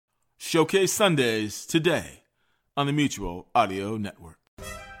Showcase Sundays today on the Mutual Audio Network.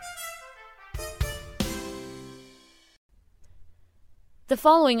 The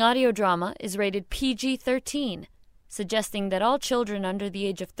following audio drama is rated PG-13, suggesting that all children under the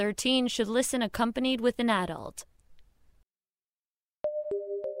age of 13 should listen accompanied with an adult.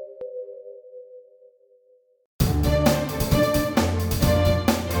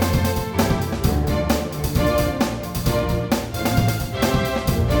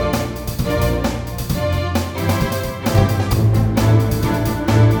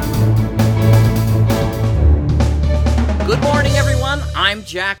 Good morning, everyone. I'm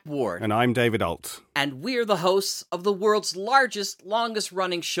Jack Ward. And I'm David Alt. And we're the hosts of the world's largest,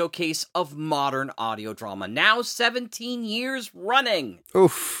 longest-running showcase of modern audio drama, now 17 years running.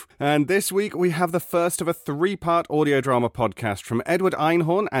 Oof. And this week we have the first of a 3-part audio drama podcast from Edward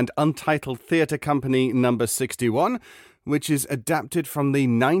Einhorn and Untitled Theatre Company number 61, which is adapted from the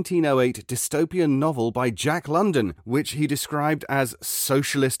 1908 dystopian novel by Jack London, which he described as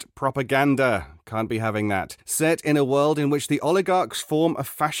socialist propaganda. Can't be having that. Set in a world in which the oligarchs form a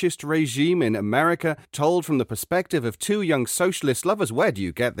fascist regime in America, told from the perspective of two young socialist lovers. Where do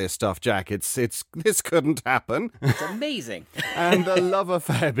you get this stuff, Jack? This couldn't happen. It's amazing. And the love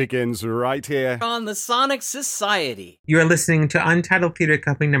affair begins right here On the Sonic Society. You are listening to Untitled Theatre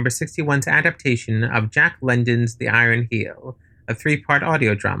Company number 61's adaptation of Jack London's The Iron Heel, a 3-part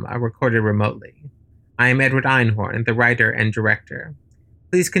audio drama recorded remotely. I am Edward Einhorn, the writer and director.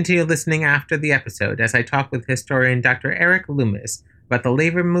 Please continue listening after the episode as I talk with historian Dr. Eric Loomis about the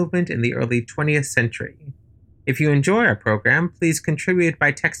labor movement in the early 20th century. If you enjoy our program, please contribute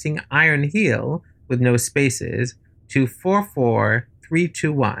by texting Iron Heel, with no spaces, to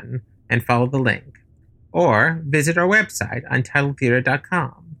 44321 and follow the link. Or visit our website,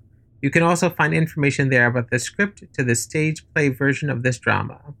 untitledtheatre.com. You can also find information there about the script to the stage play version of this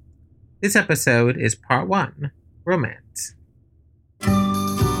drama. This episode is Part 1, Romance.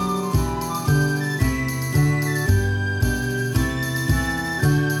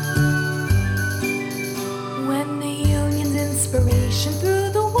 When the union's inspiration through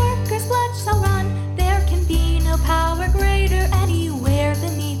the workers' blood shall run, there can be no power greater anywhere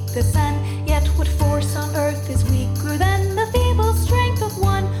beneath the sun. Yet what force on earth is weaker than the feeble strength of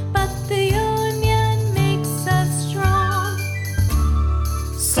one? But the union makes us strong.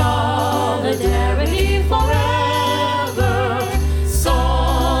 Solidarity forever.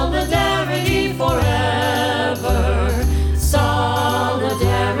 Solidarity forever.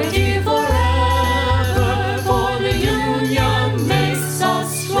 Solidarity forever. For the union makes us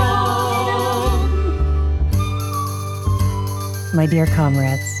strong. My dear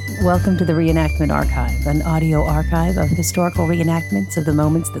comrades, welcome to the Reenactment Archive, an audio archive of historical reenactments of the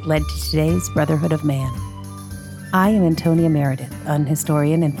moments that led to today's Brotherhood of Man. I am Antonia Meredith, an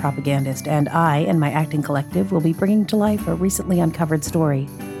historian and propagandist, and I and my acting collective will be bringing to life a recently uncovered story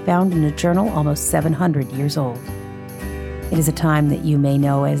found in a journal almost 700 years old. It is a time that you may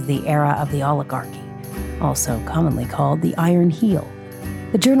know as the era of the oligarchy, also commonly called the Iron Heel.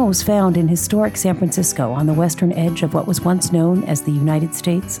 The journal was found in historic San Francisco on the western edge of what was once known as the United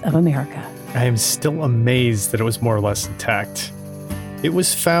States of America. I am still amazed that it was more or less intact. It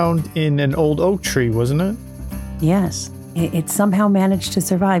was found in an old oak tree, wasn't it? Yes, it somehow managed to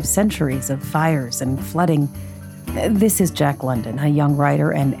survive centuries of fires and flooding. This is Jack London, a young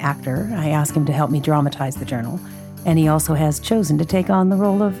writer and actor. I asked him to help me dramatize the journal, and he also has chosen to take on the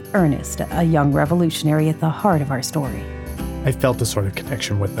role of Ernest, a young revolutionary at the heart of our story. I felt a sort of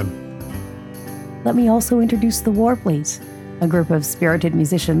connection with them. Let me also introduce the Warbleys, a group of spirited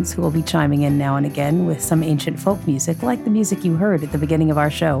musicians who will be chiming in now and again with some ancient folk music, like the music you heard at the beginning of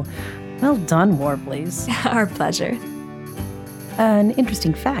our show. Well done, Warbleys. Our pleasure. An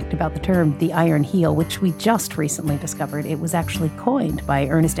interesting fact about the term the Iron Heel, which we just recently discovered, it was actually coined by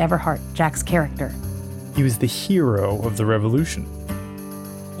Ernest Everhart, Jack's character. He was the hero of the revolution.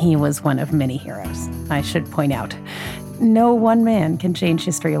 He was one of many heroes, I should point out. No one man can change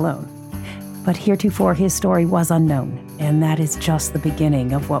history alone. But heretofore his story was unknown, and that is just the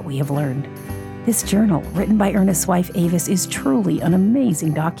beginning of what we have learned. This journal, written by Ernest's wife Avis, is truly an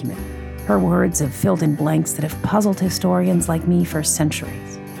amazing document. Her words have filled in blanks that have puzzled historians like me for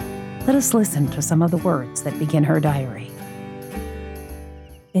centuries. Let us listen to some of the words that begin her diary.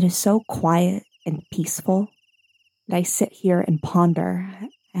 It is so quiet and peaceful that I sit here and ponder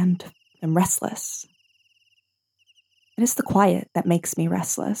and am restless. It is the quiet that makes me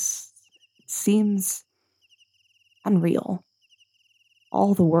restless. It seems unreal.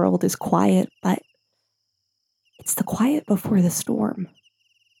 All the world is quiet, but it's the quiet before the storm.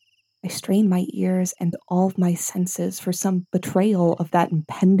 I strain my ears and all of my senses for some betrayal of that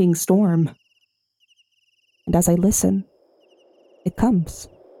impending storm. And as I listen, it comes.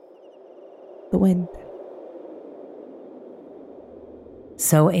 The wind.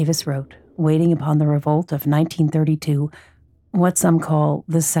 So Avis wrote, waiting upon the revolt of 1932, what some call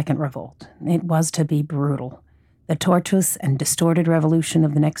the Second Revolt. It was to be brutal. The tortuous and distorted revolution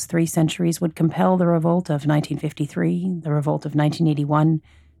of the next 3 centuries would compel the revolt of 1953, the revolt of 1981,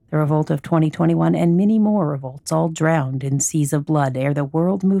 the revolt of 2021, and many more revolts, all drowned in seas of blood ere the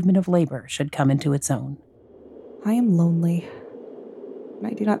world movement of labor should come into its own. I am lonely. And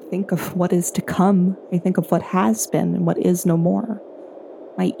I do not think of what is to come. I think of what has been and what is no more.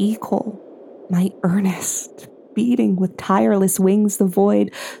 My equal, my Ernest, beating with tireless wings the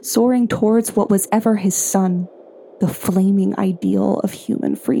void, soaring towards what was ever his sun, the flaming ideal of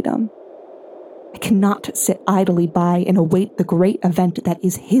human freedom. I cannot sit idly by and await the great event that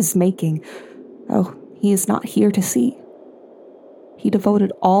is his making. Oh, he is not here to see. He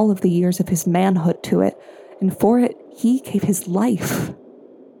devoted all of the years of his manhood to it, and for it he gave his life.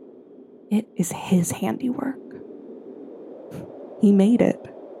 It is his handiwork. He made it.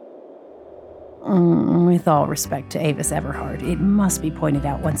 With all respect to Avis Everhard, it must be pointed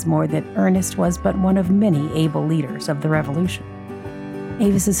out once more that Ernest was but one of many able leaders of the revolution.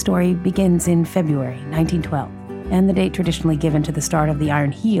 Avis's story begins in February 1912, and the date traditionally given to the start of the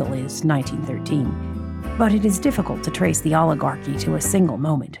Iron Heel is 1913. But it is difficult to trace the oligarchy to a single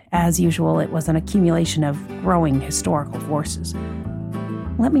moment. As usual, it was an accumulation of growing historical forces.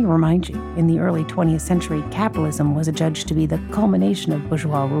 Let me remind you, in the early 20th century, capitalism was adjudged to be the culmination of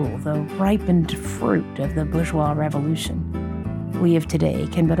bourgeois rule, the ripened fruit of the bourgeois revolution. We of today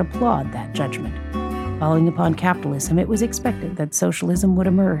can but applaud that judgment. Following upon capitalism, it was expected that socialism would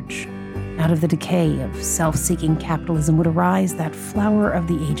emerge. Out of the decay of self-seeking capitalism would arise that flower of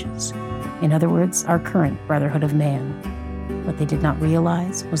the ages. In other words, our current brotherhood of man. What they did not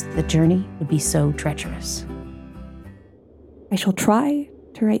realize was that the journey would be so treacherous. I shall try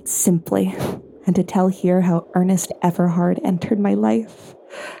to write simply, and to tell here how Ernest Everhard entered my life,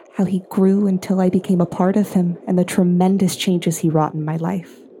 how he grew until I became a part of him, and the tremendous changes he wrought in my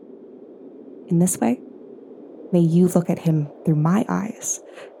life. In this way, may you look at him through my eyes,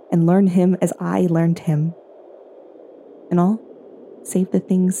 and learn him as I learned him. And all, save the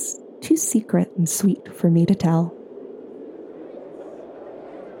things too secret and sweet for me to tell.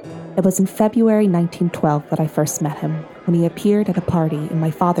 It was in February 1912 that I first met him, when he appeared at a party in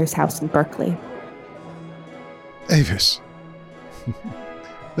my father's house in Berkeley. Avis,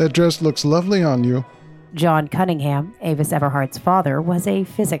 that dress looks lovely on you. John Cunningham, Avis Everhard's father, was a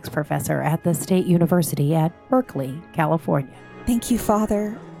physics professor at the State University at Berkeley, California. Thank you,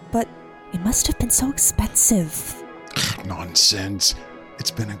 Father, but it must have been so expensive. Nonsense.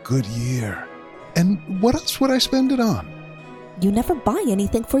 It's been a good year. And what else would I spend it on? You never buy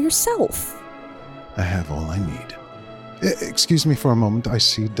anything for yourself. I have all I need. Excuse me for a moment. I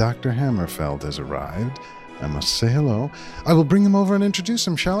see Dr. Hammerfeld has arrived. I must say hello. I will bring him over and introduce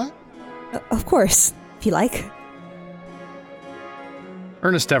him, shall I? Of course, if you like.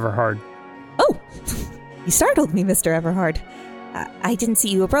 Ernest Everhard. Oh, you startled me, Mr. Everhard. I didn't see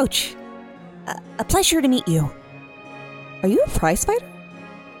you approach. A pleasure to meet you. Are you a prize fighter?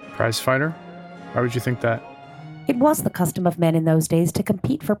 Prize fighter? Why would you think that? It was the custom of men in those days to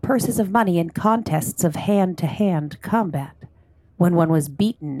compete for purses of money in contests of hand-to-hand combat. When one was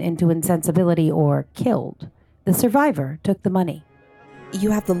beaten into insensibility or killed, the survivor took the money. You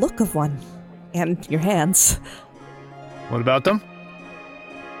have the look of one, and your hands. What about them?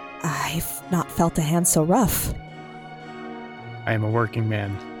 I've not felt a hand so rough. I am a working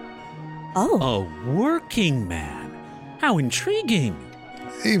man. Oh. A working man? How intriguing.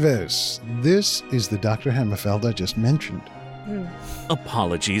 Avis, this is the Dr. Hammerfeld I just mentioned.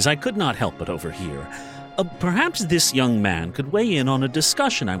 Apologies, I could not help but overhear. Perhaps this young man could weigh in on a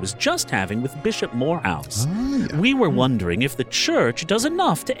discussion I was just having with Bishop Morehouse. Yeah. We were wondering if the church does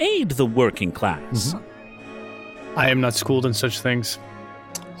enough to aid the working class. I am not schooled in such things.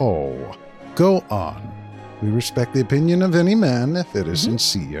 Oh, go on. We respect the opinion of any man if it is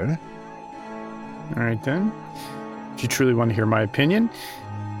sincere. All right, then. If you truly want to hear my opinion,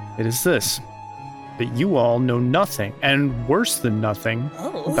 it is this. That you all know nothing, and worse than nothing,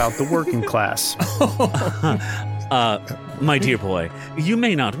 about the working class. My dear boy, you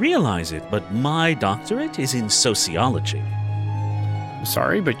may not realize it, but my doctorate is in sociology. I'm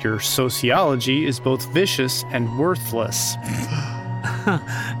sorry, but your sociology is both vicious and worthless.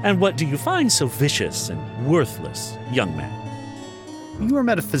 And what do you find so vicious and worthless, young man? You are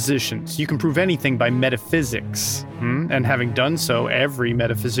metaphysicians. You can prove anything by metaphysics. And having done so, every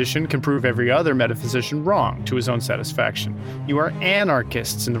metaphysician can prove every other metaphysician wrong to his own satisfaction. You are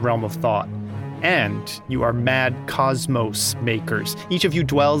anarchists in the realm of thought. And you are mad cosmos makers. Each of you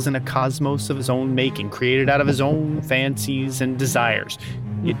dwells in a cosmos of his own making, created out of his own fancies and desires.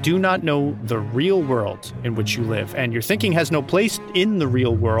 You do not know the real world in which you live, and your thinking has no place in the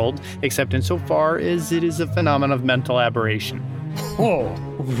real world, except insofar as it is a phenomenon of mental aberration. Oh.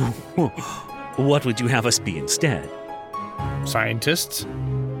 What would you have us be instead? Scientists?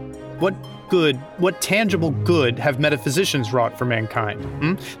 What tangible good have metaphysicians wrought for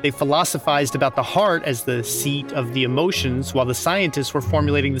mankind? They philosophized about the heart as the seat of the emotions, while the scientists were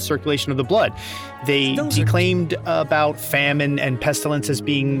formulating the circulation of the blood. They declaimed about famine and pestilence as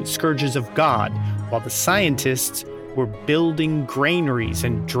being scourges of God, while the scientists were building granaries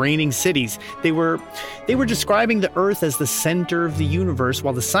and draining cities. They were describing the Earth as the center of the universe,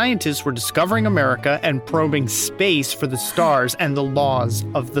 while the scientists were discovering America and probing space for the stars and the laws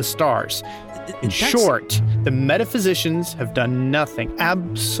of the stars. In short, the metaphysicians have done nothing,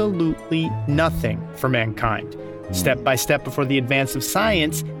 absolutely nothing for mankind. Step by step before the advance of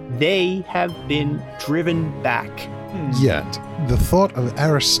science, they have been driven back. Yet, the thought of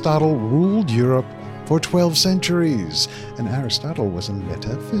Aristotle ruled Europe for 12 centuries, and Aristotle was a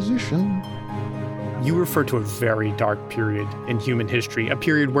metaphysician. You refer to a very dark period in human history, a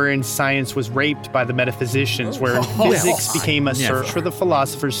period wherein science was raped by the metaphysicians, wherein physics became a search for the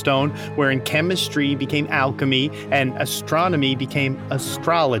philosopher's stone, wherein chemistry became alchemy, and astronomy became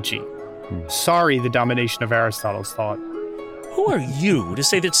astrology. Sorry, the domination of Aristotle's thought. Who are you to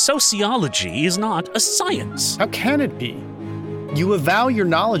say that sociology is not a science? How can it be? You avow your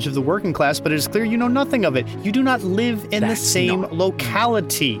knowledge of the working class, but it is clear you know nothing of it. You do not live in the same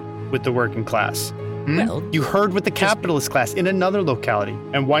locality with the working class. Well, you herd with the capitalist class in another locality.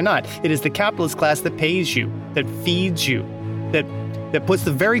 And why not? It is the capitalist class that pays you, that feeds you, that puts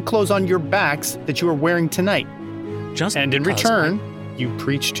the very clothes on your backs that you are wearing tonight. And in return, you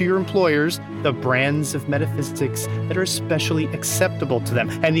preach to your employers the brands of metaphysics that are especially acceptable to them.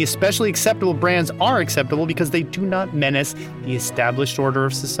 And the especially acceptable brands are acceptable because they do not menace the established order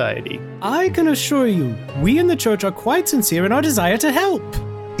of society. I can assure you, we in the church are quite sincere in our desire to help.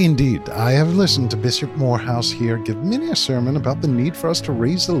 Indeed, I have listened to Bishop Morehouse here give many a sermon about the need for us to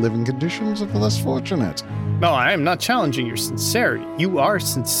raise the living conditions of the less fortunate. No, I am not challenging your sincerity. You are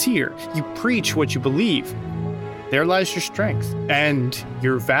sincere. You preach what you believe. There lies your strength and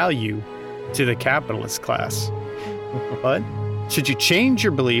your value to the capitalist class. But should you change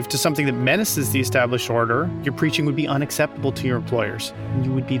your belief to something that menaces the established order, your preaching would be unacceptable to your employers, and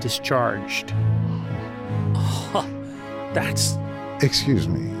you would be discharged. That's... Excuse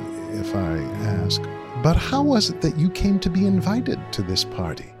me if I ask, but how was it that you came to be invited to this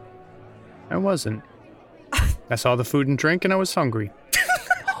party? I wasn't. I saw the food and drink and I was hungry.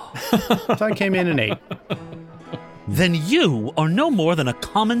 So I came in and ate. Then you are no more than a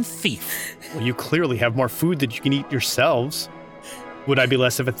common thief. Well, you clearly have more food that you can eat yourselves. Would I be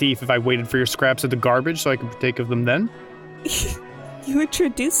less of a thief if I waited for your scraps of the garbage so I could partake of them then? You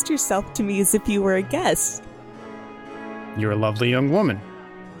introduced yourself to me as if you were a guest. You're a lovely young woman.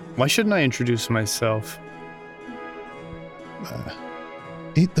 Why shouldn't I introduce myself?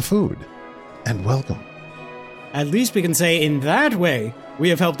 Eat the food, and welcome. At least we can say in that way, we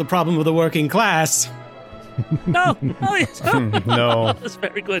have helped the problem of the working class. No. Oh, yes. No. That's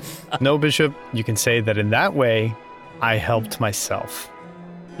very good. No, Bishop, you can say that in that way, I helped myself.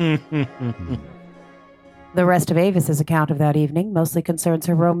 The rest of Avis's account of that evening mostly concerns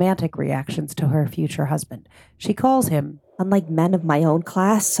her romantic reactions to her future husband. She calls him, unlike men of my own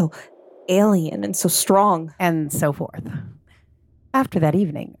class, so alien and so strong, and so forth. After that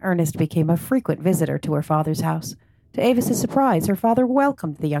evening, Ernest became a frequent visitor to her father's house. To Avis's surprise, her father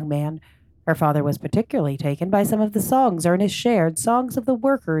welcomed the young man. Her father was particularly taken by some of the songs Ernest shared, songs of the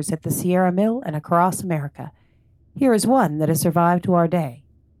workers at the Sierra Mill and across America. Here is one that has survived to our day.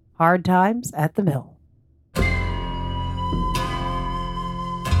 Hard Times at the Mill.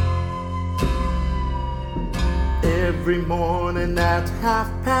 Every morning at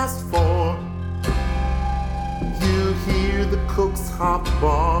 4:30, you hear the cooks hop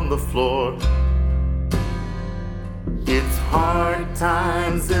on the floor. It's hard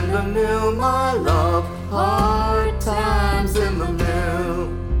times in the mill, my love, hard times in the mill.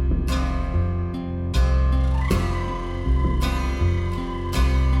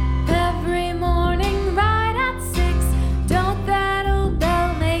 Every morning right at 6, don't that old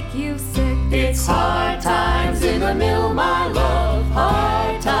bell make you sick? It's hard times in the mill, my love,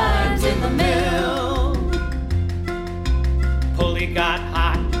 hard times in the mill. Pulley got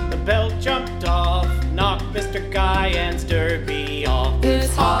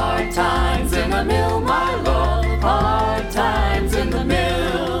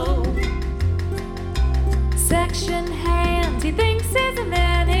collection hands. He thinks he's a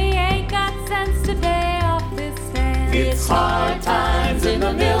man, he ain't got sense to pay off this stand. It's hard times in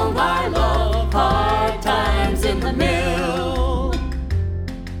the mill, my love, hard times in the mill.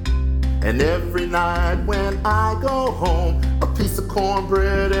 And every night when I go home, a piece of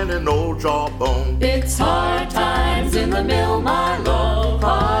cornbread and an old jawbone. It's hard times in the mill, my love,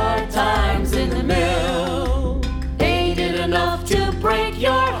 hard times in the mill. Ain't it enough to break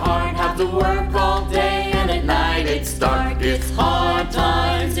your heart? Have to work all day and at night it's dark. It's hard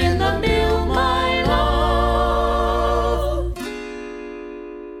times in the mill, my love.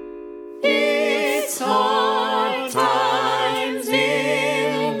 It's hard times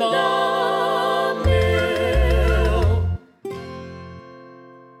in the mill.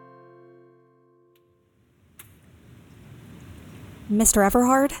 Mr.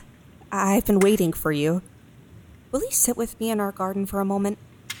 Everhard, I've been waiting for you. Will you sit with me in our garden for a moment?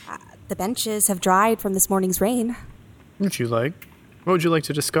 The benches have dried from this morning's rain. If you like. What would you like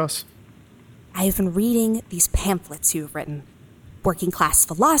to discuss? I've been reading these pamphlets you've written. Working class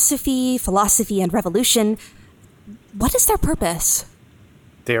philosophy, philosophy and revolution. What is their purpose?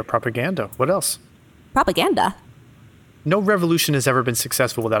 They are propaganda. What else? Propaganda? No revolution has ever been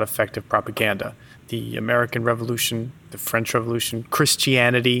successful without effective propaganda. The American Revolution, the French Revolution,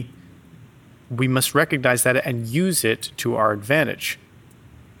 Christianity. We must recognize that and use it to our advantage.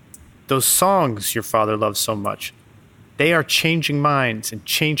 Those songs your father loves so much, they are changing minds and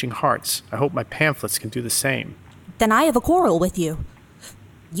changing hearts. I hope my pamphlets can do the same. Then I have a quarrel with you.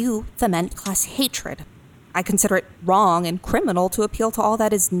 You foment class hatred. I consider it wrong and criminal to appeal to all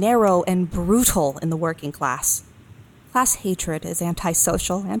that is narrow and brutal in the working class. Class hatred is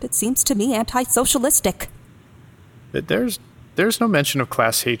antisocial, and it seems to me anti-socialistic. There's no mention of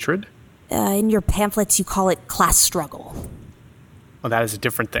class hatred. In your pamphlets, you call it class struggle. Well, that is a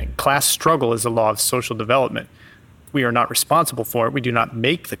different thing. Class struggle is a law of social development. We are not responsible for it. We do not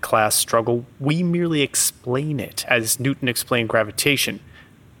make the class struggle. We merely explain it, as Newton explained gravitation.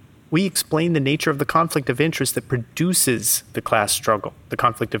 We explain the nature of the conflict of interest that produces the class struggle, the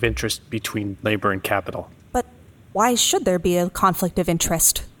conflict of interest between labor and capital. But why should there be a conflict of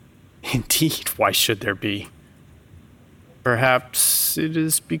interest? Indeed, why should there be? Perhaps it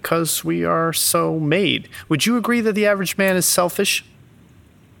is because we are so made. Would you agree that the average man is selfish?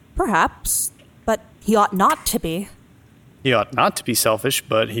 Perhaps, but he ought not to be. He ought not to be selfish,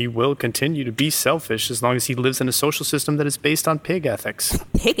 but he will continue to be selfish as long as he lives in a social system that is based on pig ethics.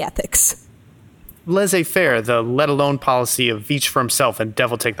 Pig ethics? Laissez-faire, the let-alone policy of each for himself and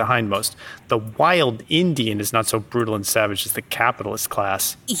devil take the hindmost. The wild Indian is not so brutal and savage as the capitalist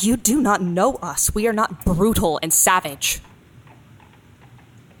class. You do not know us. We are not brutal and savage.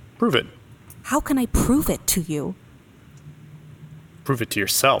 Prove it. How can I prove it to you? Prove it to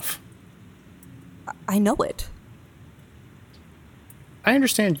yourself. I know it. I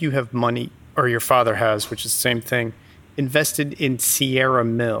understand you have money, or your father has, which is the same thing, invested in Sierra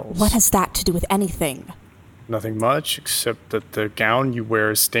Mills. What has that to do with anything? Nothing much, except that the gown you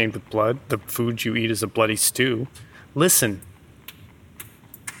wear is stained with blood. The food you eat is a bloody stew. Listen.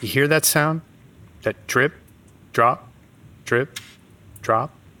 You hear that sound? That drip, drop, drip,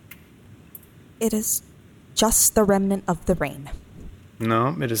 drop? It is just the remnant of the rain.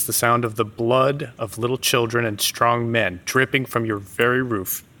 No, it is the sound of the blood of little children and strong men dripping from your very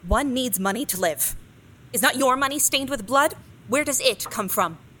roof. One needs money to live. Is not your money stained with blood? Where does it come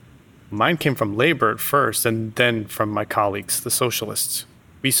from? Mine came from labor at first, and then from my colleagues, the socialists.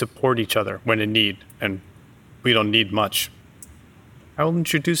 We support each other when in need, and we don't need much. I will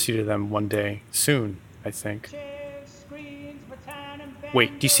introduce you to them one day, soon, I think.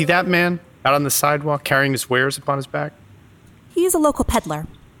 Wait, do you see that man out on the sidewalk carrying his wares upon his back? He is a local peddler.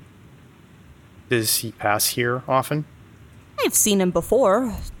 Does he pass here often? I've seen him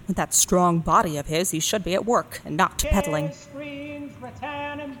before. With that strong body of his, he should be at work and not peddling.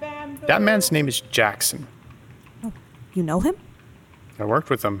 That man's name is Jackson. Oh, you know him? I worked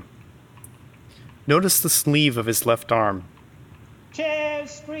with him. Notice the sleeve of his left arm.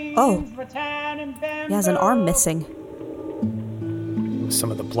 Oh, he has an arm missing. Some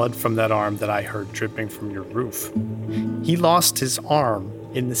of the blood from that arm that I heard dripping from your roof. He lost his arm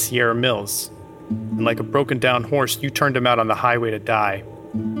in the Sierra Mills. And like a broken down horse, you turned him out on the highway to die.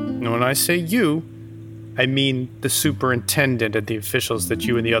 And when I say you, I mean the superintendent and the officials that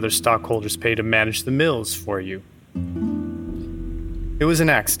you and the other stockholders pay to manage the mills for you. It was an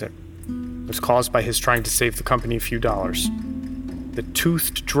accident. It was caused by his trying to save the company a few dollars. The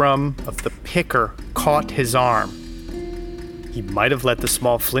toothed drum of the picker caught his arm. He might have let the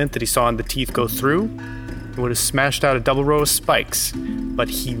small flint that he saw in the teeth go through. It would have smashed out a double row of spikes. but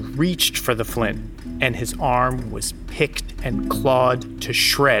he reached for the flint, and his arm was picked and clawed to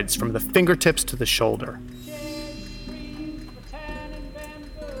shreds from the fingertips to the shoulder.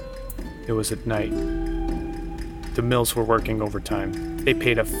 It was at night. The mills were working overtime. They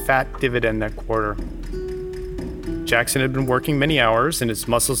paid a fat dividend that quarter. Jackson had been working many hours, and his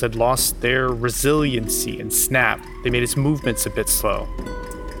muscles had lost their resiliency and snap. They made his movements a bit slow.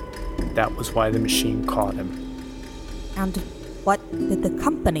 That was why the machine caught him. And what did the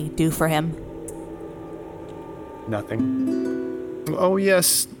company do for him? Nothing. Oh,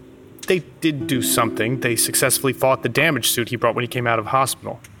 yes, they did do something. They successfully fought the damage suit he brought when he came out of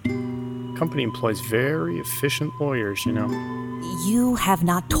hospital. The company employs very efficient lawyers, you know. You have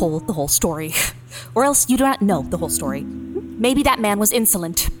not told the whole story. Or else you do not know the whole story. Maybe that man was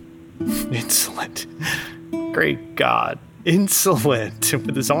insolent. Insolent? Great God. Insolent,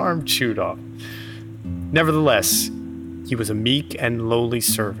 with his arm chewed off. Nevertheless, he was a meek and lowly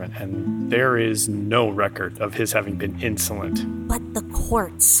servant, and there is no record of his having been insolent. But the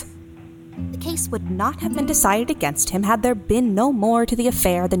courts. The case would not have been decided against him had there been no more to the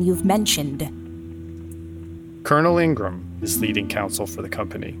affair than you've mentioned. Colonel Ingram is leading counsel for the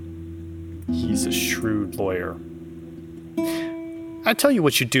company. He's a shrewd lawyer. I tell you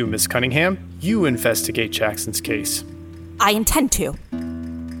what you do, Miss Cunningham. You investigate Jackson's case. I intend to.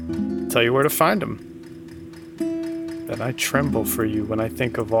 Tell you where to find him. But I tremble for you when I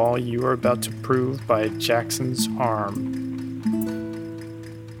think of all you are about to prove by Jackson's arm.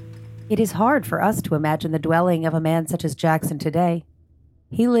 It is hard for us to imagine the dwelling of a man such as Jackson today.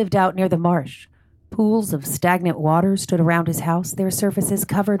 He lived out near the marsh. Pools of stagnant water stood around his house, their surfaces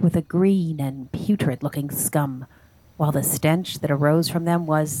covered with a green and putrid-looking scum, while the stench that arose from them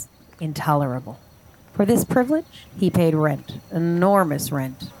was intolerable. For this privilege, he paid rent, enormous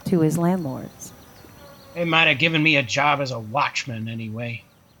rent, to his landlords. They might have given me a job as a watchman anyway.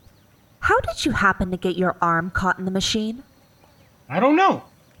 How did you happen to get your arm caught in the machine? I don't know.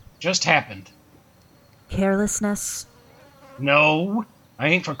 Just happened. Carelessness? No, I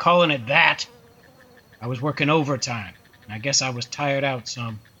ain't for calling it that. I was working overtime, and I guess I was tired out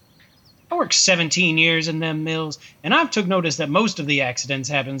some. I worked 17 years in them mills, and I've took notice that most of the accidents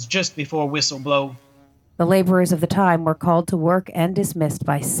happens just before whistle blow. The laborers of the time were called to work and dismissed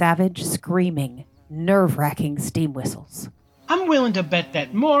by savage, screaming, nerve-wracking steam whistles. I'm willing to bet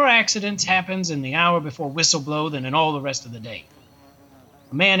that more accidents happens in the hour before whistle blow than in all the rest of the day.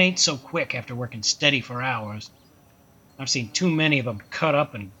 A man ain't so quick after working steady for hours. I've seen too many of them cut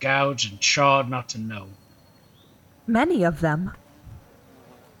up and gouged and chawed not to know. Many of them?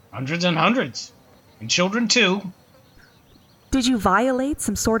 Hundreds and hundreds. And children, too. Did you violate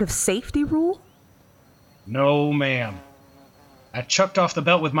some sort of safety rule? No, ma'am. I chucked off the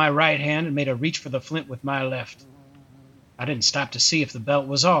belt with my right hand and made a reach for the flint with my left. I didn't stop to see if the belt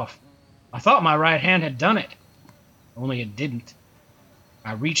was off. I thought my right hand had done it. Only it didn't.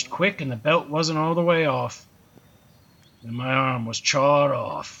 I reached quick and the belt wasn't all the way off. And my arm was chawed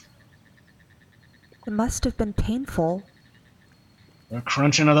off. It must have been painful. The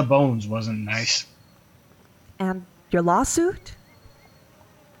crunching of the bones wasn't nice. And your lawsuit?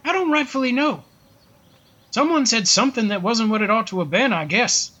 I don't rightfully know. Someone said something that wasn't what it ought to have been, I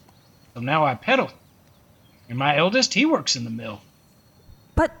guess. So now I peddle. And my eldest, he works in the mill.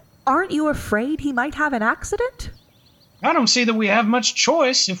 But aren't you afraid he might have an accident? I don't see that we have much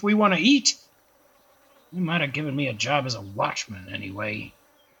choice if we want to eat. You might have given me a job as a watchman anyway.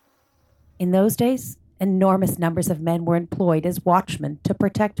 In those days, enormous numbers of men were employed as watchmen to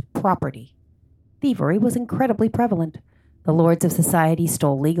protect property. Thievery was incredibly prevalent. The lords of society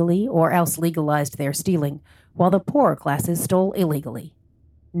stole legally or else legalized their stealing, while the poorer classes stole illegally.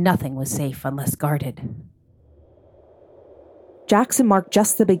 Nothing was safe unless guarded. Jackson marked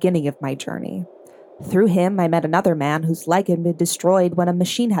just the beginning of my journey. Through him, I met another man whose leg had been destroyed when a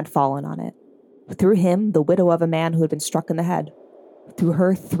machine had fallen on it. Through him, the widow of a man who had been struck in the head. Through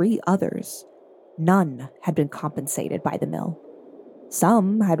her, 3 others. None had been compensated by the mill.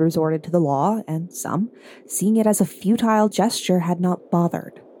 Some had resorted to the law, and some, seeing it as a futile gesture, had not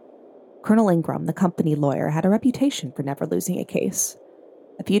bothered. Colonel Ingram, the company lawyer, had a reputation for never losing a case.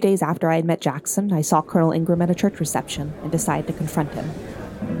 A few days after I had met Jackson, I saw Colonel Ingram at a church reception and decided to confront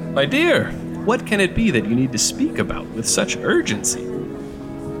him. My dear, what can it be that you need to speak about with such urgency?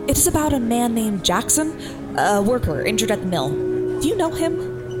 It is about a man named Jackson, a worker injured at the mill. Do you know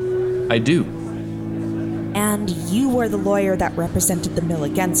him? I do. And you were the lawyer that represented the mill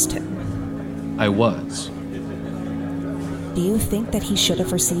against him. I was. Do you think that he should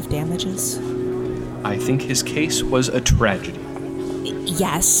have received damages? I think his case was a tragedy.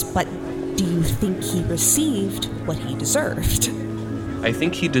 Yes, but do you think he received what he deserved? I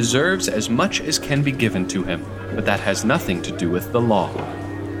think he deserves as much as can be given to him, but that has nothing to do with the law.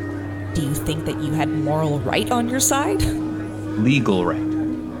 Do you think that you had moral right on your side? Legal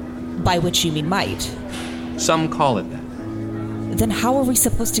right. By which you mean might. Some call it that. Then how are we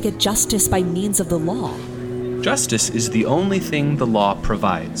supposed to get justice by means of the law? Justice is the only thing the law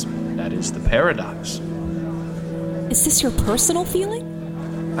provides. That is the paradox. Is this your personal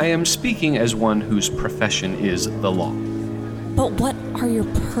feeling? I am speaking as one whose profession is the law. But what are your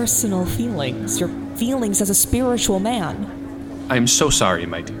personal feelings? Your feelings as a spiritual man? I am so sorry,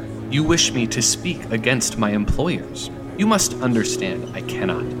 my dear. You wish me to speak against my employers. You must understand I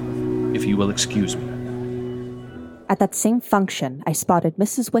cannot, if you will excuse me. At that same function, I spotted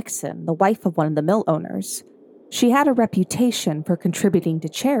Mrs. Wixon, the wife of one of the mill owners. She had a reputation for contributing to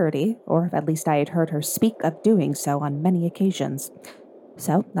charity, or at least I had heard her speak of doing so on many occasions.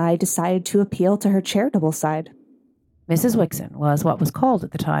 So I decided to appeal to her charitable side. Mrs. Wixon was what was called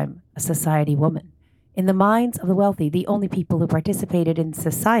at the time a society woman. In the minds of the wealthy, the only people who participated in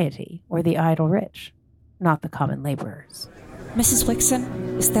society were the idle rich, not the common laborers. Mrs.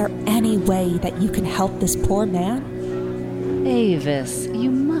 Wixon, is there any way that you can help this poor man? Avis,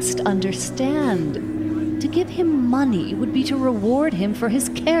 you must understand. To give him money would be to reward him for his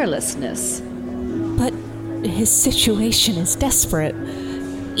carelessness. But his situation is desperate.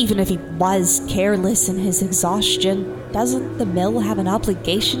 Even if he was careless in his exhaustion, doesn't the mill have an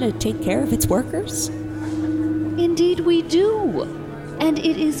obligation to take care of its workers? Indeed we do. And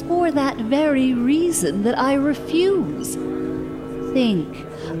it is for that very reason that I refuse.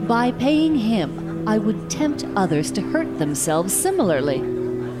 Think, by paying him, I would tempt others to hurt themselves similarly.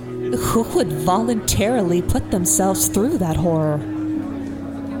 Who would voluntarily put themselves through that horror?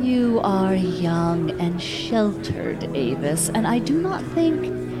 You are young and sheltered, Avis, and I do not think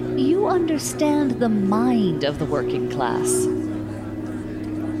you understand the mind of the working class.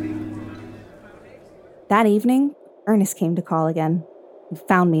 That evening, Ernest came to call again. He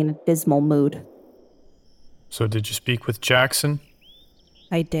found me in a dismal mood. So did you speak with Jackson?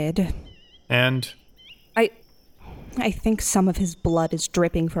 I did. And? I think some of his blood is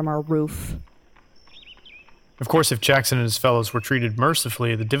dripping from our roof. Of course, if Jackson and his fellows were treated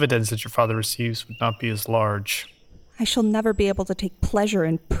mercifully, the dividends that your father receives would not be as large. I shall never be able to take pleasure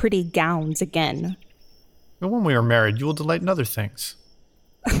in pretty gowns again. But when we are married, you will delight in other things.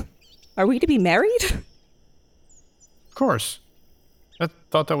 Are we to be married? Of course. I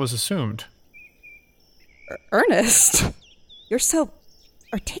thought that was assumed. Ernest, you're so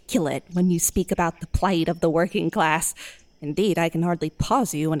articulate when you speak about the plight of the working class. Indeed, I can hardly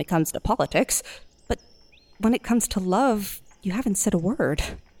pause you when it comes to politics. But when it comes to love, you haven't said a word.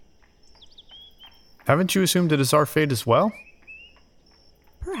 Haven't you assumed it is our fate as well?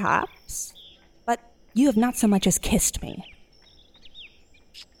 Perhaps. But you have not so much as kissed me.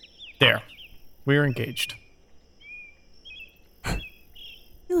 There. We are engaged.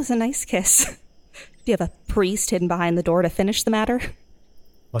 It was a nice kiss. Do you have a priest hidden behind the door to finish the matter?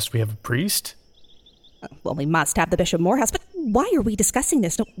 Must we have a priest? Well, we must have the Bishop Morehouse, but why are we discussing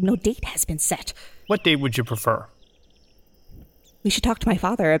this? No date has been set. What date would you prefer? We should talk to my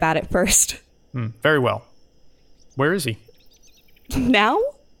father about it first. Very well. Where is he? Now?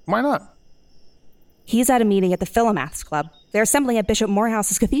 Why not? He's at a meeting at the Philomaths Club. They're assembling at Bishop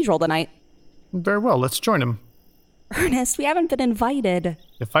Morehouse's cathedral tonight. Very well, let's join him. Ernest, we haven't been invited.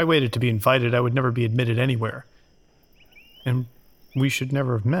 If I waited to be invited, I would never be admitted anywhere. And we should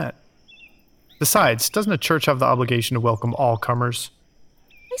never have met. Besides, doesn't a church have the obligation to welcome all comers?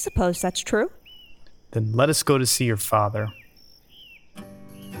 I suppose that's true. Then let us go to see your father.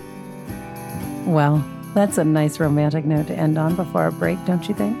 Well, that's a nice romantic note to end on before a break, don't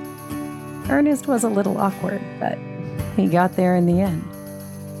you think? Ernest was a little awkward, but he got there in the end.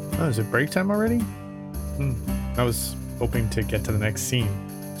 Oh, is it break time already? I was hoping to get to the next scene.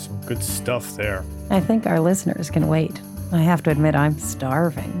 Some good stuff there. I think our listeners can wait. I have to admit I'm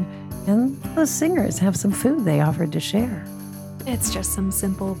starving. And the singers have some food they offered to share. It's just some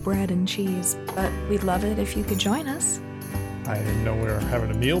simple bread and cheese, but we'd love it if you could join us. I didn't know we were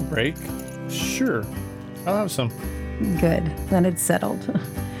having a meal break. Sure, I'll have some. Good, then it's settled.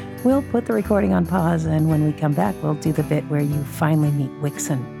 We'll put the recording on pause, and when we come back, we'll do the bit where you finally meet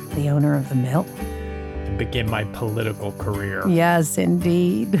Wixon, the owner of the mill. And begin my political career. Yes,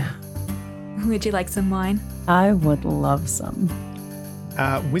 indeed. Would you like some wine? I would love some.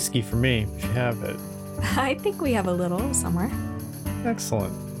 Whiskey for me, if you have it. I think we have a little somewhere.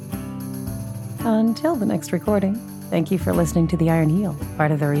 Excellent. Until the next recording, thank you for listening to The Iron Heel,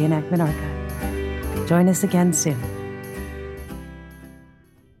 part of the Reenactment Archive. Join us again soon.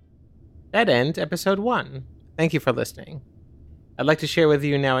 That ends episode 1. Thank you for listening. I'd like to share with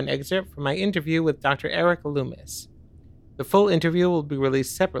you now an excerpt from my interview with Dr. Eric Loomis. The full interview will be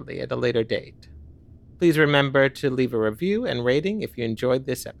released separately at a later date. Please remember to leave a review and rating if you enjoyed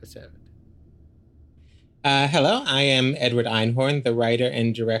this episode. Hello, I am Edward Einhorn, the writer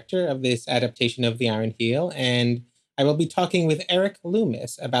and director of this adaptation of The Iron Heel, and I will be talking with Eric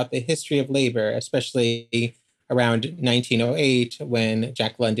Loomis about the history of labor, especially around 1908 when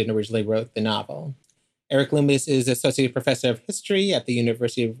Jack London originally wrote the novel. Eric Loomis is Associate Professor of History at the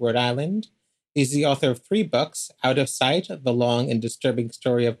University of Rhode Island. He's the author of 3 books, Out of Sight, The Long and Disturbing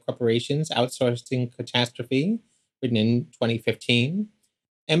Story of Corporations Outsourcing Catastrophe, written in 2015,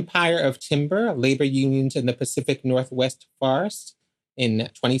 Empire of Timber, Labor Unions in the Pacific Northwest Forest in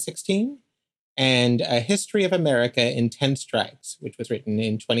 2016, and A History of America in 10 Stripes, which was written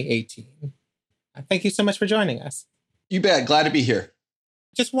in 2018. Thank you so much for joining us. You bet. Glad to be here.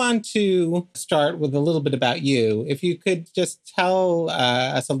 Just want to start with a little bit about you. If you could just tell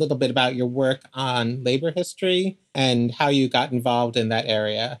us a little bit about your work on labor history and how you got involved in that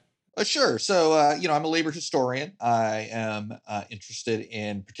area. Sure. So, I'm a labor historian. I am interested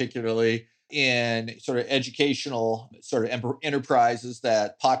in particularly in sort of educational sort of enterprises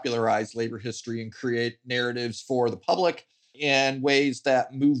that popularize labor history and create narratives for the public in ways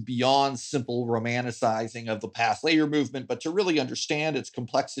that move beyond simple romanticizing of the past labor movement, but to really understand its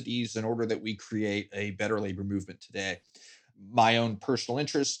complexities in order that we create a better labor movement today. My own personal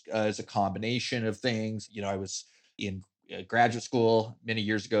interest is a combination of things. I was in graduate school many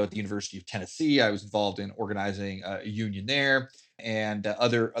years ago at the University of Tennessee. I was involved in organizing a union there and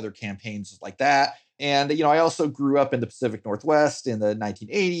other campaigns like that. And, I also grew up in the Pacific Northwest in the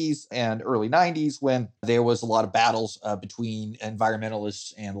 1980s and early 90s when there was a lot of battles between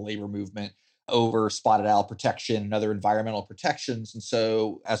environmentalists and the labor movement over spotted owl protection and other environmental protections. And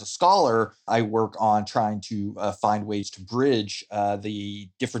so as a scholar, I work on trying to find ways to bridge the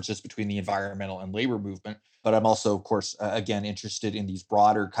differences between the environmental and labor movement. But I'm also, of course, again, interested in these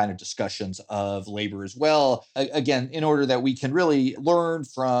broader kind of discussions of labor as well, again, in order that we can really learn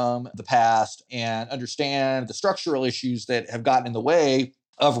from the past and understand the structural issues that have gotten in the way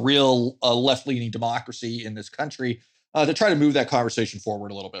of real left-leaning democracy in this country to try to move that conversation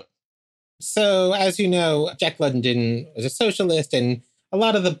forward a little bit. So, as you know, Jack London was a socialist, and a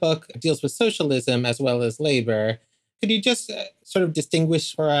lot of the book deals with socialism as well as labor. Could you just sort of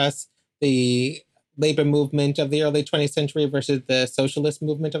distinguish for us the labor movement of the early 20th century versus the socialist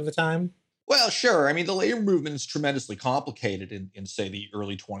movement of the time? Well, sure. I mean, the labor movement is tremendously complicated in, say, the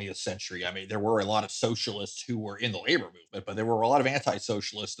early 20th century. I mean, there were a lot of socialists who were in the labor movement, but there were a lot of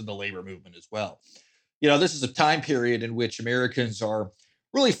anti-socialists in the labor movement as well. This is a time period in which Americans are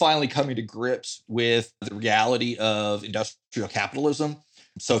really finally coming to grips with the reality of industrial capitalism.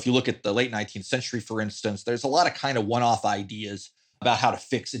 So if you look at the late 19th century, for instance, there's a lot of kind of one-off ideas about how to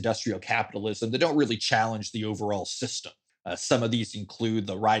fix industrial capitalism that don't really challenge the overall system. Some of these include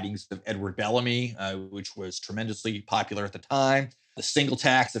the writings of Edward Bellamy, which was tremendously popular at the time, the single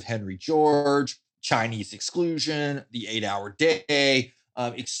tax of Henry George, Chinese exclusion, the 8-hour day,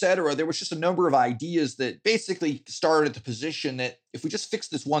 et cetera. There was just a number of ideas that basically started at the position that if we just fix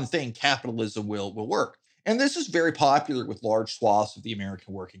this one thing, capitalism will work. And this is very popular with large swaths of the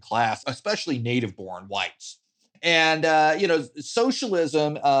American working class, especially native-born whites. And,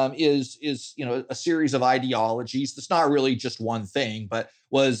 socialism is a series of ideologies. It's not really just one thing, but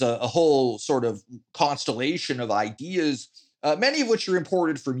was a whole sort of constellation of ideas, many of which are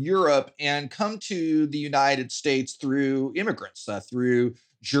imported from Europe and come to the United States through immigrants, through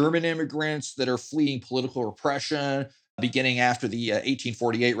German immigrants that are fleeing political repression, beginning after the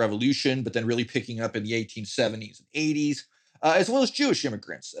 1848 revolution, but then really picking up in the 1870s and 80s. As well as Jewish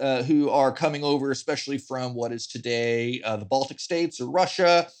immigrants who are coming over, especially from what is today the Baltic states or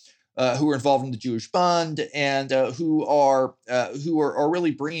Russia, who are involved in the Jewish Bund, and who are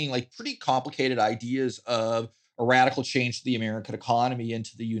really bringing like pretty complicated ideas of a radical change to the American economy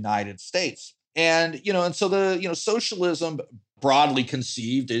into the United States. And so the socialism, broadly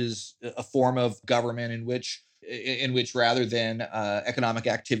conceived, is a form of government in which rather than economic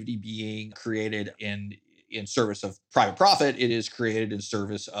activity being created in service of private profit, it is created in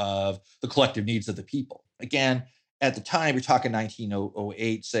service of the collective needs of the people. Again, at the time, you're talking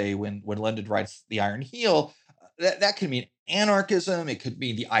 1908, say, when London writes The Iron Heel, that could mean anarchism. It could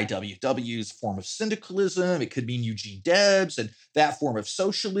mean the IWW's form of syndicalism. It could mean Eugene Debs and that form of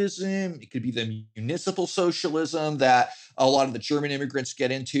socialism. It could be the municipal socialism that a lot of the German immigrants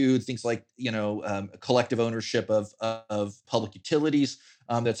get into, things like, collective ownership of public utilities.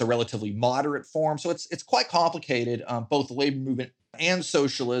 That's a relatively moderate form. So it's quite complicated. Both the labor movement and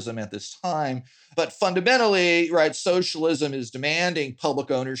socialism at this time. But fundamentally, right, socialism is demanding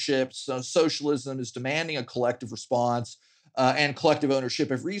public ownership. So socialism is demanding a collective response and collective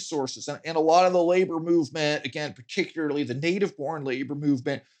ownership of resources. And a lot of the labor movement, again, particularly the native-born labor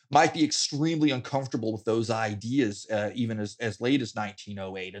movement, might be extremely uncomfortable with those ideas, even as late as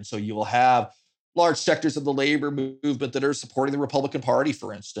 1908. And so you will have large sectors of the labor movement that are supporting the Republican Party,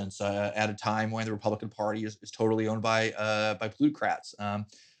 for instance, at a time when the Republican Party is totally owned by plutocrats. And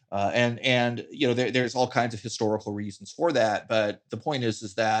there's all kinds of historical reasons for that. But the point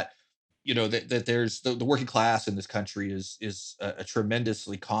is that that there's the working class in this country is a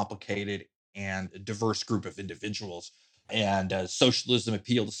tremendously complicated and diverse group of individuals. And socialism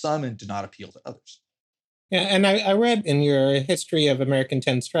appealed to some and did not appeal to others. Yeah, and I read in your history of American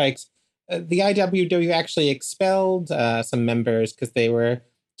 10 Strikes, the IWW actually expelled some members because they were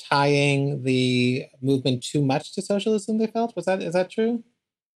tying the movement too much to socialism, they felt. Is that true?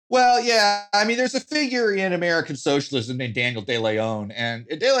 Well, yeah. I mean, there's a figure in American socialism named Daniel De Leon. And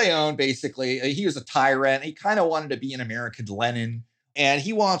De Leon, basically, he was a tyrant. He kind of wanted to be an American Lenin. And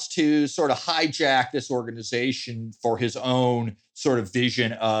he wants to sort of hijack this organization for his own sort of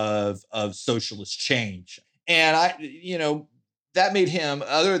vision of socialist change. And that made him,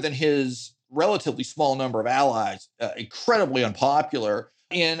 other than his relatively small number of allies, incredibly unpopular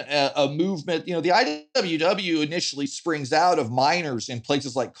in a movement. The IWW initially springs out of miners in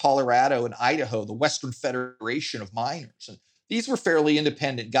places like Colorado and Idaho, the Western Federation of Miners. And these were fairly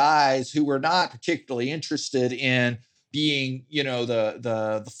independent guys who were not particularly interested in being,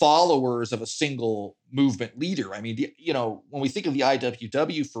 the followers of a single movement leader. I mean, when we think of the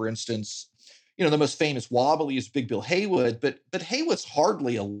IWW, for instance, the most famous wobbly is Big Bill Haywood, but Haywood's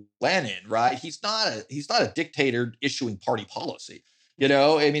hardly a Lenin, right? He's not a dictator issuing party policy.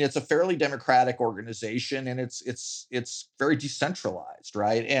 I mean, it's a fairly democratic organization, and it's very decentralized,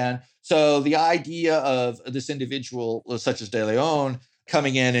 right? And so the idea of this individual such as De Leon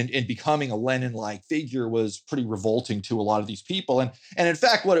coming in and becoming a Lenin-like figure was pretty revolting to a lot of these people. And in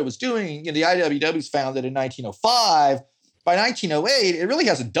fact, what it was doing, the IWW was founded in 1905. By 1908, it really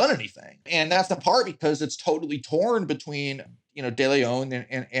hasn't done anything. And that's in part because it's totally torn between, De Leon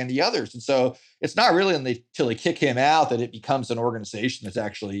and the others. And so it's not really until they kick him out that it becomes an organization that's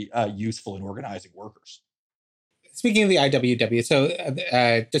actually useful in organizing workers. Speaking of the IWW, so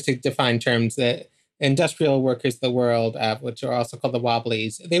just to define terms, the industrial workers of the world, which are also called the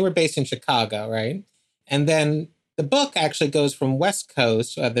Wobblies, they were based in Chicago, right? And then the book actually goes from West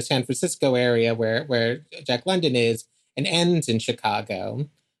Coast, the San Francisco area where Jack London is, and ends in Chicago.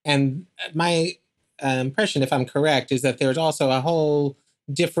 And my impression, if I'm correct, is that there's also a whole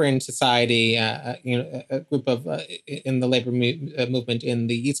different society, a group of in the labor movement in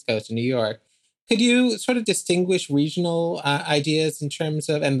the East Coast in New York. Could you sort of distinguish regional ideas in terms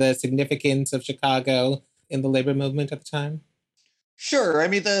of and the significance of Chicago in the labor movement at the time? Sure. I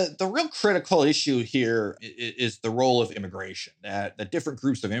mean, the real critical issue here is the role of immigration, that the different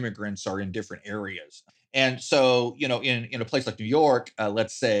groups of immigrants are in different areas. And so, in a place like New York,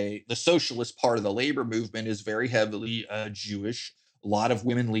 let's say the socialist part of the labor movement is very heavily Jewish, a lot of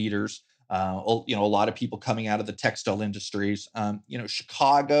women leaders, a lot of people coming out of the textile industries.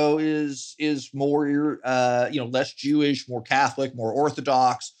 Chicago is more, less Jewish, more Catholic, more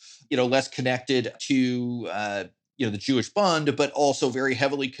Orthodox, less connected to, the Jewish Bund, but also very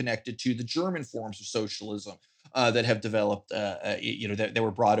heavily connected to the German forms of socialism that have developed, that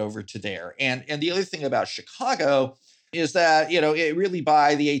were brought over to there. And the other thing about Chicago is that, it really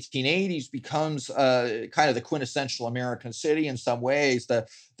by the 1880s becomes kind of the quintessential American city in some ways, the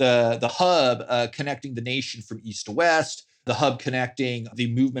hub connecting the nation from east to west, the hub connecting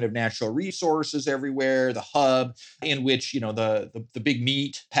the movement of natural resources everywhere, the hub in which, the big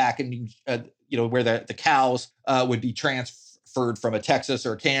meat packing, where the cows would be transferred from a Texas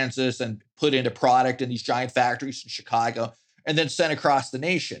or a Kansas and put into product in these giant factories in Chicago and then sent across the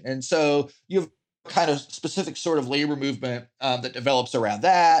nation. And so you have kind of specific sort of labor movement that develops around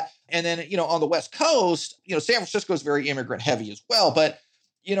that. And then, on the West Coast, San Francisco is very immigrant heavy as well. But,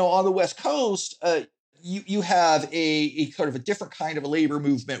 on the West Coast, you have a sort of a different kind of a labor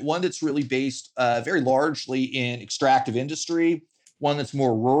movement, one that's really based very largely in extractive industry, one that's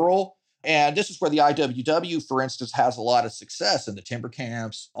more rural. And this is where the IWW, for instance, has a lot of success in the timber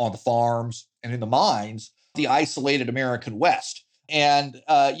camps, on the farms, and in the mines, the isolated American West. And,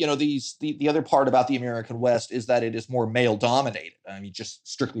 the other part about the American West is that it is more male dominated. I mean, just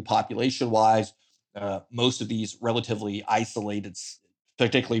strictly population wise, most of these relatively isolated,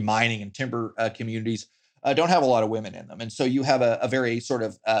 particularly mining and timber communities, don't have a lot of women in them. And so you have a very sort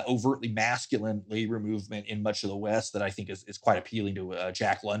of overtly masculine labor movement in much of the West that I think is quite appealing to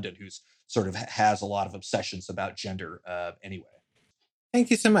Jack London, who's sort of has a lot of obsessions about gender anyway. Thank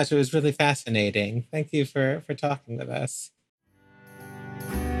you so much. It was really fascinating. Thank you for talking with us.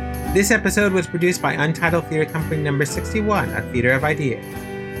 This episode was produced by Untitled Theatre Company number 61, A Theatre of Ideas.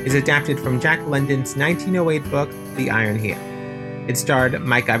 It's adapted from Jack London's 1908 book, The Iron Heel. It starred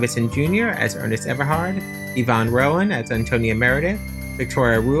Mike Iverson Jr. as Ernest Everhard, Yvonne Rowan as Antonia Meredith,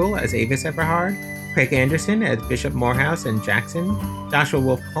 Victoria Rule as Avis Everhard, Craig Anderson as Bishop Morehouse and Jackson, Joshua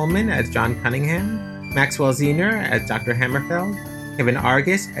Wolf Coleman as John Cunningham, Maxwell Zener as Dr. Hammerfeld, Kevin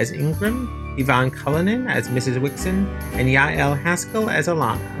Argus as Ingram, Yvonne Cullinan as Mrs. Wixon, and Yael Haskell as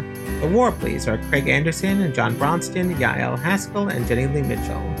Alana. The Warbleys are Craig Anderson and John Bronston, Yael Haskell, and Jenny Lee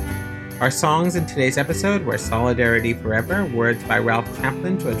Mitchell. Our songs in today's episode were Solidarity Forever, words by Ralph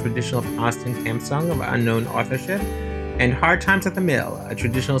Chaplin to a traditional Boston camp song of unknown authorship, and Hard Times at the Mill, a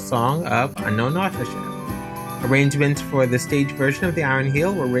traditional song of unknown authorship. Arrangements for the stage version of The Iron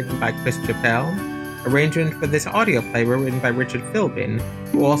Heel were written by Chris Chappell. Arrangements for this audio play were written by Richard Philbin,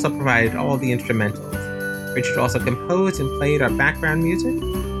 who also provided all the instrumentals. Richard also composed and played our background music.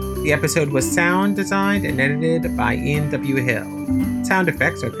 The episode was sound designed and edited by Ian W. Hill. Sound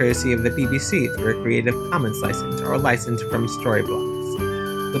effects are courtesy of the BBC through a Creative Commons license or license from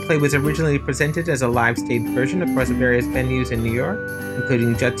Storyblocks. The play was originally presented as a live stage version across various venues in New York,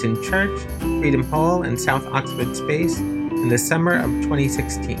 including Judson Church, Freedom Hall, and South Oxford Space, in the summer of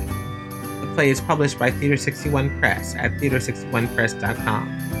 2016. The play is published by Theatre 61 Press at theatre61press.com.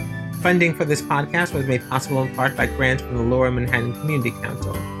 Funding for this podcast was made possible in part by grants from the Lower Manhattan Community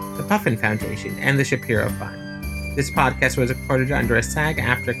Council, the Puffin Foundation, and the Shapiro Fund. This podcast was recorded under a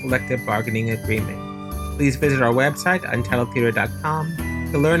SAG-AFTRA collective bargaining agreement. Please visit our website,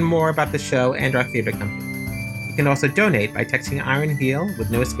 untitledtheatre.com, to learn more about the show and our theatre company. You can also donate by texting Iron Heel, with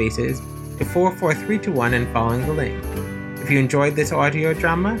no spaces, to 44321 and following the link. If you enjoyed this audio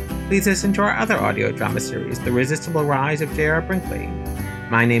drama, please listen to our other audio drama series, The Resistible Rise of J.R. Brinkley.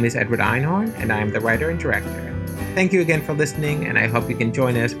 My name is Edward Einhorn, and I am the writer and director. Thank you again for listening, and I hope you can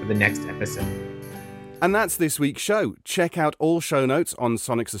join us for the next episode. And that's this week's show. Check out all show notes on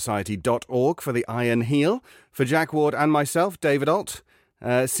sonicsociety.org for The Iron Heel. For Jack Ward and myself, David Alt,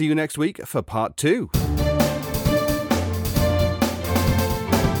 see you next week for part 2.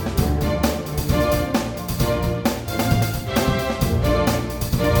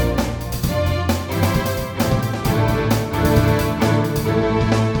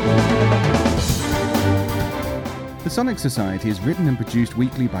 The Sonic Society is written and produced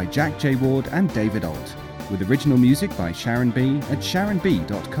weekly by Jack J. Ward and David Alt, with original music by Sharon B. at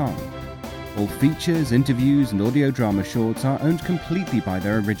sharonb.com. All features, interviews, and audio drama shorts are owned completely by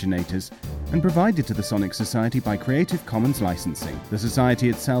their originators and provided to the Sonic Society by Creative Commons licensing. The Society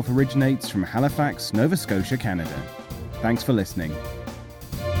itself originates from Halifax, Nova Scotia, Canada. Thanks for listening.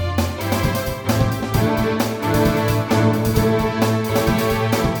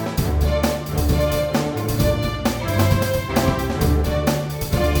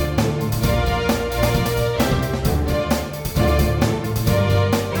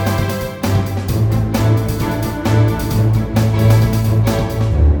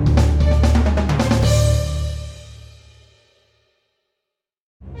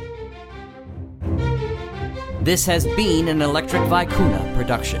 This has been an Electric Vicuna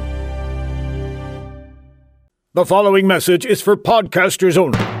production. The following message is for podcasters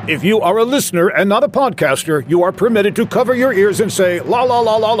only. If you are a listener and not a podcaster, you are permitted to cover your ears and say la la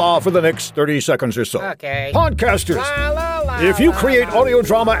la la la for the next 30 seconds or so. Okay. Podcasters, La, la, la, if you la, create la, audio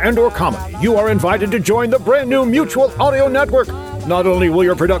drama and or comedy, you are invited to join the brand new Mutual Audio Network. Not only will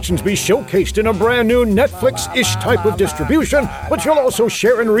your productions be showcased in a brand new Netflix-ish type of distribution, but you'll also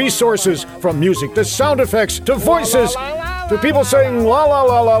share in resources, from music to sound effects to voices to people saying la la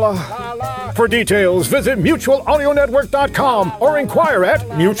la la la. For details, visit mutualaudionetwork.com or inquire at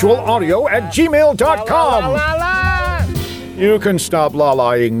mutualaudio@gmail.com. You can stop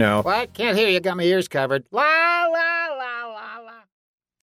la-la-ing now. What? Can't hear you. Got my ears covered. La